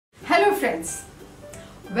friends,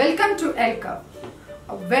 welcome to Elecurve.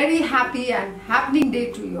 A very happy and happening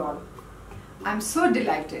day to you all. I am so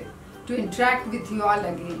delighted to interact with you all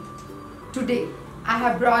again. Today I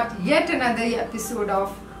have brought yet another episode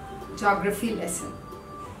of geography lesson,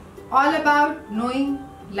 all about knowing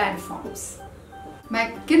landforms.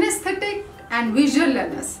 My kinesthetic and visual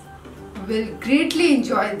learners will greatly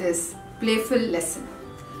enjoy this playful lesson.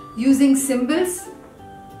 Using symbols,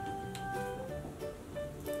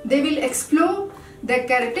 they will explore the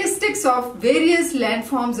characteristics of various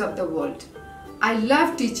landforms of the world. I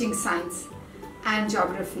love teaching science and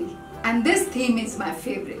geography, and this theme is my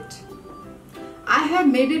favorite. I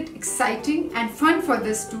have made it exciting and fun for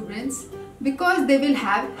the students because they will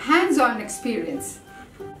have hands-on experience.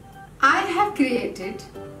 I have created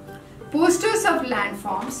posters of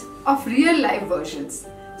landforms of real-life versions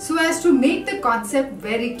so as to make the concept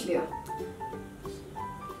very clear.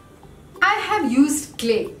 I have used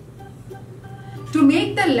clay to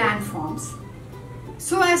make the landforms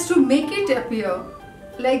so as to make it appear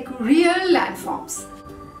like real landforms.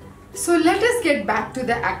 So let us get back to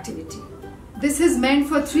the activity. This is meant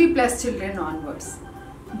for 3+ children onwards.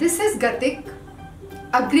 This is Gatik,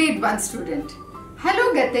 a grade 1 student.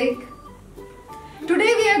 Hello Gatik.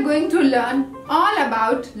 Today we are going to learn all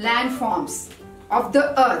about landforms of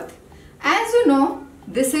the earth. As you know,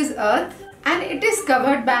 this is earth and it is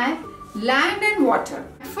covered by land and water.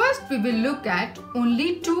 First we will look at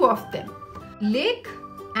only two of them, lake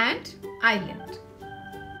and island.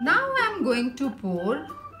 Now I am going to pour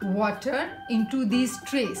water into these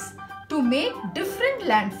trays to make different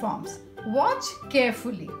landforms. Watch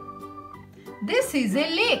carefully. This is a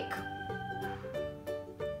lake.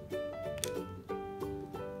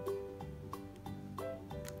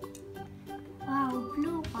 Wow,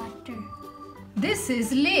 blue water. This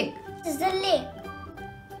is lake. This is a lake.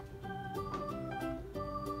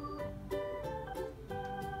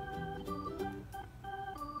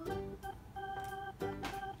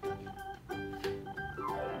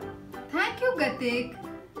 Thank you, Gatik.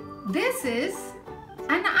 This is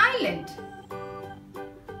an island.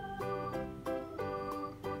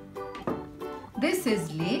 This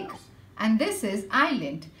is lake and this is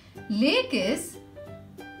island. Lake is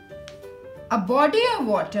a body of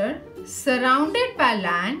water surrounded by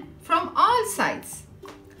land from all sides.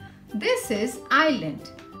 This is island,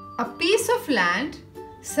 a piece of land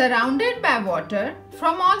surrounded by water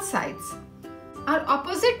from all sides, are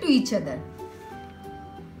opposite to each other.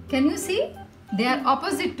 Can you see? They are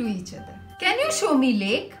opposite to each other. Can you show me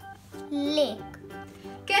lake? Lake.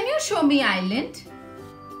 Can you show me island?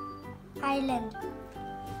 Island.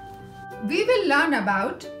 We will learn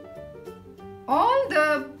about all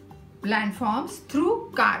the landforms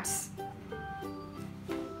through cards.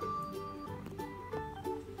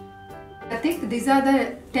 I think these are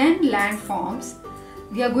the 10 landforms.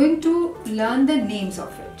 We are going to learn the names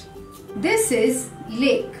of it. This is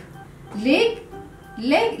lake. Lake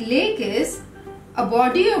is a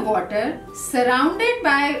body of water surrounded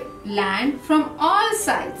by land from all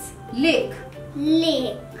sides. Lake.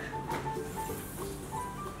 Lake.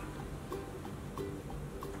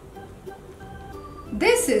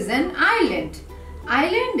 This is an island.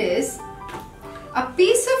 Island is a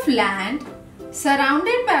piece of land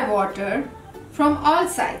surrounded by water from all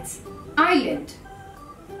sides. Island.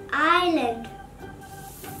 Island.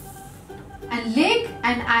 And lake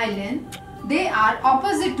and island, they are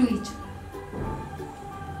opposite to each other.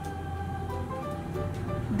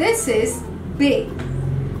 This is bay.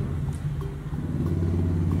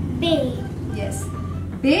 Bay. Yes.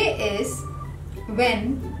 Bay is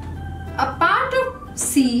when a part of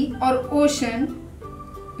sea or ocean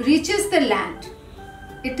reaches the land.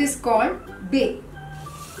 It is called bay.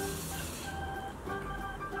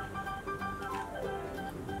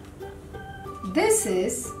 This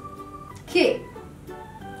is cape.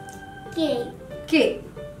 Cape. Cape.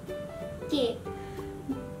 Cape.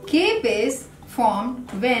 Cape is formed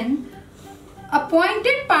when a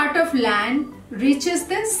pointed part of land reaches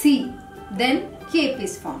the sea. Then cape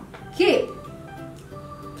is formed. Cape.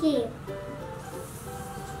 Cape.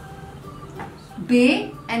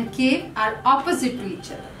 Bay and cape are opposite to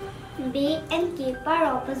each other. Bay and cape are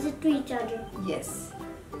opposite to each other. Yes.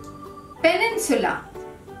 Peninsula.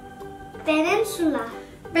 Peninsula.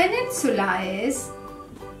 Peninsula is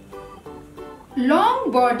long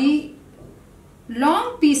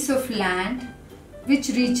piece of land which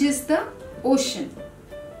reaches the ocean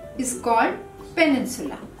is called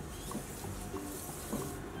peninsula.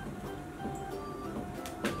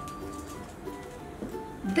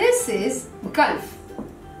 This is Gulf.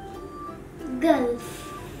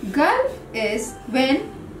 Gulf. Gulf is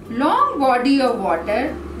when long body of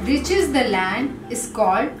water reaches the land is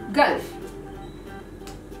called Gulf.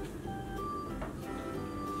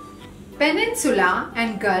 Peninsula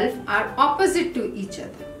and Gulf are opposite to each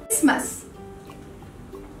other. Isthmus.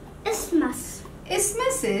 Isthmus.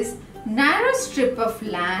 Isthmus is narrow strip of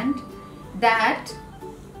land that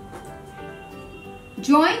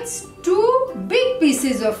joins two big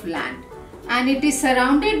pieces of land and it is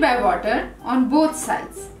surrounded by water on both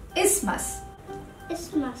sides. Isthmus.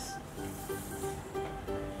 Isthmus.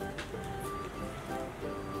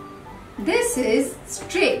 This is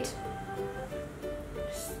strait.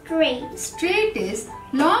 Strait. Strait is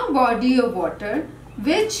long body of water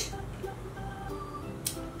which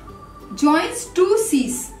joins two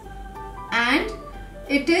seas and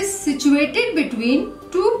it is situated between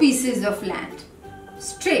two pieces of land.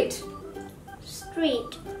 Strait.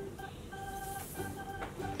 Strait.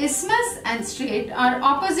 Isthmus and strait are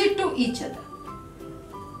opposite to each other.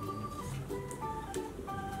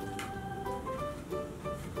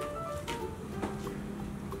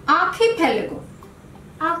 Archipelago.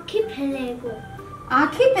 Archipelago.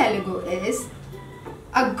 Archipelago is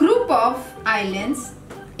a group of islands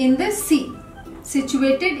in the sea,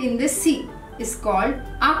 situated in the sea, is called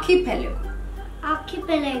archipelago.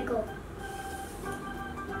 Archipelago.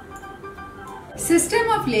 System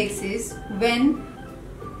of lakes is when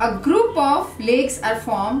a group of lakes are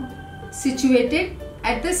formed situated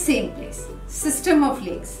at the same place. System of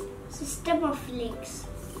lakes. System of lakes.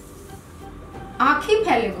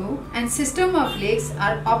 Archipelago and system of lakes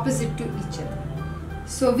are opposite to each other.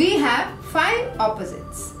 So we have 5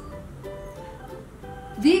 opposites.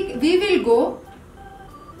 We'll read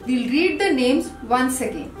the names once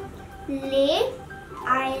again. Lake,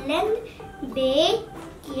 island, bay,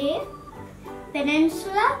 cape,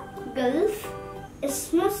 peninsula, gulf,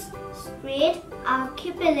 isthmus, strait,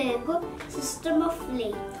 archipelago, system of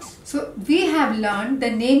lakes. So we have learned the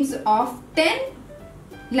names of 10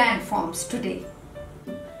 landforms today.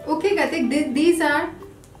 Okay Kartik, these are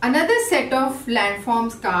another set of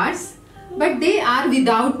landforms cards, but they are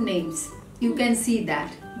without names. You can see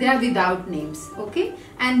that. They are without names. Okay.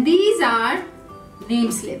 And these are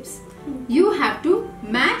name slips. You have to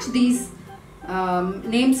match these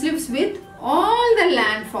name slips with all the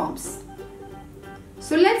landforms.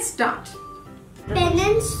 So let's start.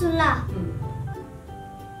 Peninsula.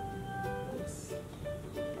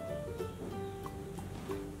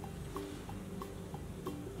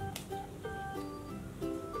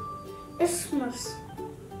 Isthmus.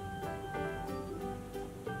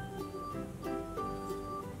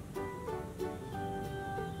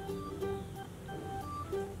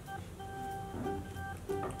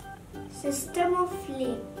 System of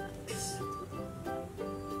lakes.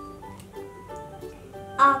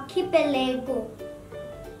 Archipelago.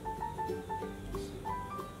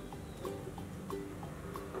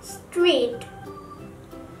 Strait.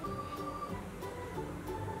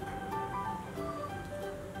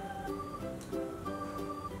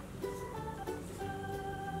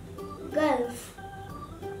 Gulf.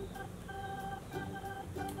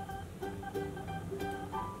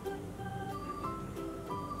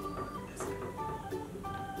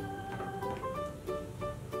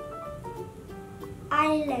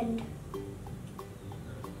 Island.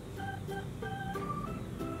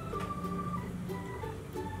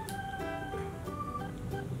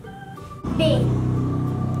 Bay.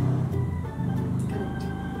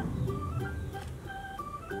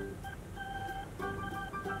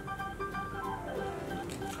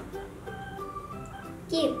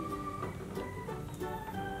 Cape.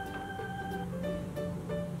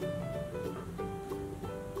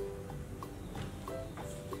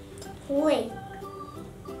 Lake.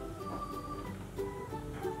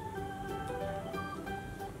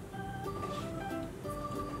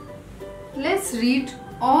 Let's read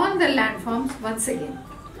all the landforms once again.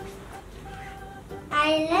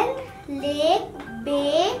 Island, lake,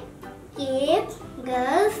 bay, cape,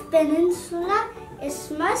 gulf, peninsula,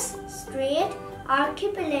 isthmus, strait,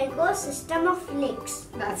 archipelago, system of lakes.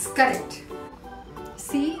 That's correct.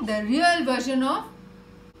 See the real version of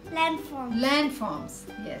Landforms. landforms.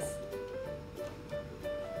 Yes.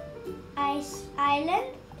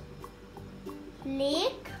 Island,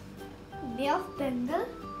 lake, Bay of Bengal,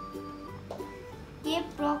 Cape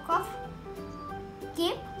Rock of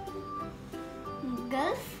Cape,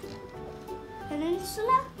 Gulf,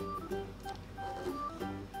 Peninsula,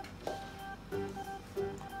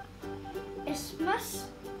 Isthmus,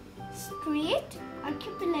 Strait,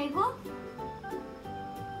 Archipelago,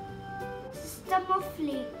 System of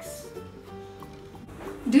lakes.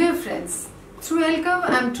 Dear friends, through Elecurve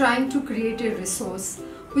I am trying to create a resource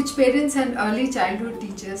which parents and early childhood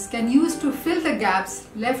teachers can use to fill the gaps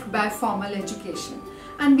left by formal education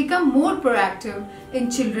and become more proactive in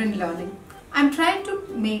children learning. I'm trying to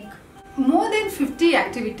make more than 50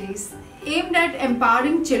 activities aimed at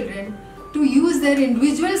empowering children to use their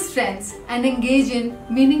individual strengths and engage in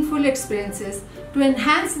meaningful experiences to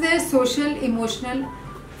enhance their social, emotional,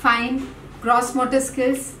 fine, gross motor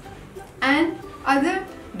skills and other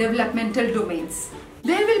developmental domains.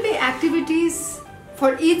 There will be activities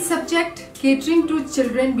for each subject catering to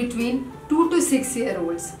children between 2 to 6 year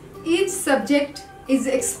olds. Each subject is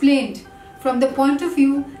explained from the point of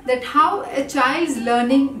view that how a child's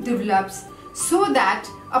learning develops so that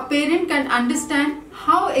a parent can understand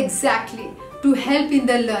how exactly to help in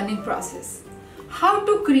the learning process. How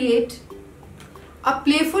to create a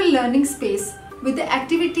playful learning space with the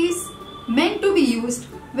activities meant to be used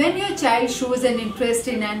when your child shows an interest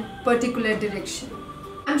in a particular direction.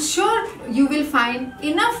 I'm sure you will find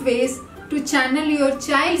enough ways to channel your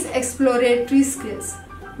child's exploratory skills.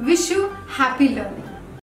 Wish you happy learning.